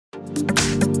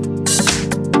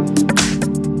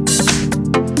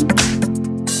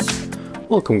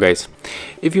Welcome guys.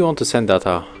 If you want to send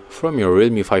data from your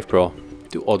Realme 5 Pro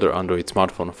to other Android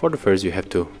smartphone, for the first you have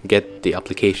to get the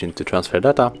application to transfer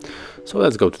data. So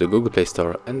let's go to the Google Play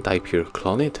Store and type here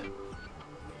clone it.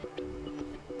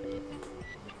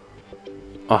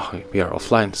 Oh, we are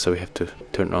offline, so we have to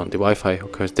turn on the Wi-Fi.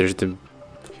 Of course, there's the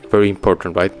very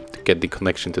important, right, to get the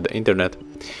connection to the internet.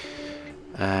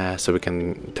 So we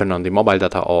can turn on the mobile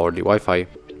data or the Wi-Fi.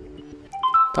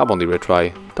 Tap on the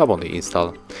retry, tap on the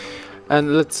install,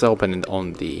 and let's open it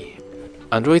on the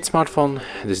Android smartphone.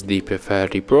 This is the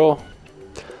P30 Pro.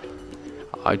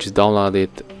 I just downloaded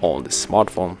it on the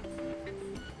smartphone.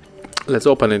 Let's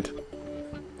open it.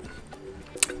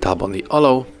 Tap on the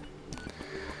allow.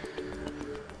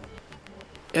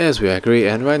 Yes, we agree,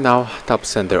 and right now tap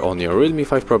sender on your Realme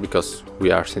 5 Pro because we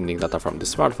are sending data from the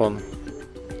smartphone.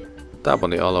 Tap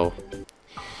on the allow,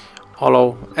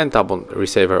 and tap on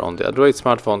receiver on the Android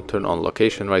smartphone. Turn on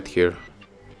location right here,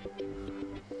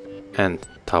 and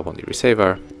tap on the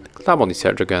receiver. Tap on the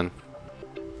search again.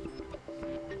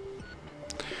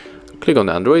 Click on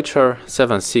the Android share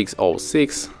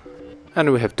 7606,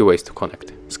 and we have two ways to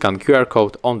connect. Scan QR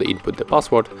code on the input the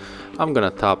password. I'm gonna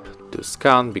tap to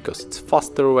scan because it's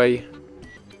faster way.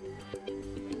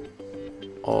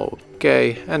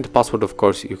 Okay, and the password of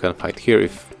course you can find here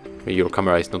if your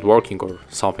camera is not working or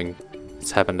something has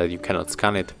happened that you cannot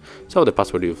scan it. So the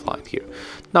password you find here.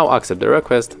 Now accept the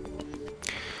request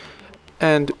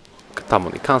and tap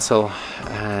on the cancel.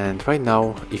 And right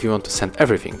now if you want to send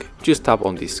everything, just tap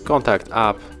on this contact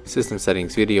app, system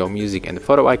settings, video, music and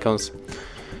photo icons,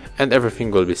 and everything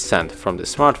will be sent from the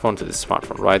smartphone to the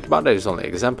smartphone, right? But there is only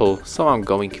example, so I'm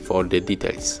going for the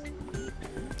details.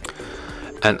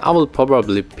 And I will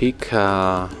probably pick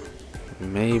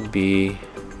maybe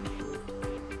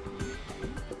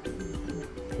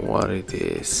what it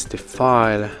is, the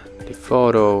file, the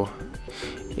photo.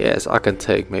 Yes, I can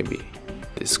take maybe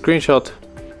the screenshot.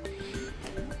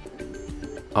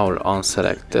 I will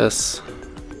unselect this.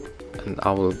 And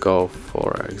I will go,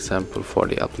 for example, for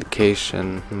the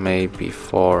application, maybe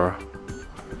for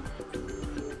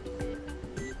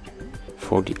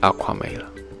the Aquamail.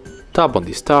 Tap on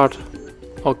the start.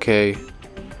 Okay,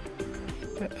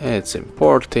 it's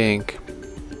importing.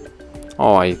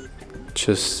 Oh, I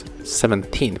choose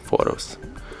 17 photos,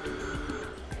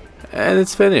 and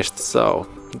it's finished. So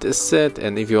this is it.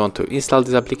 And if you want to install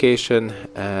this application,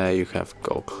 you have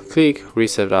go click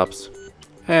reset apps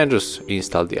and just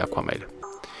install the Aquamail.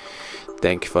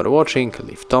 Thank you for watching.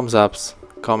 Leave thumbs ups,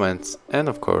 comments, and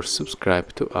of course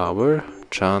subscribe to our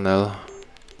channel.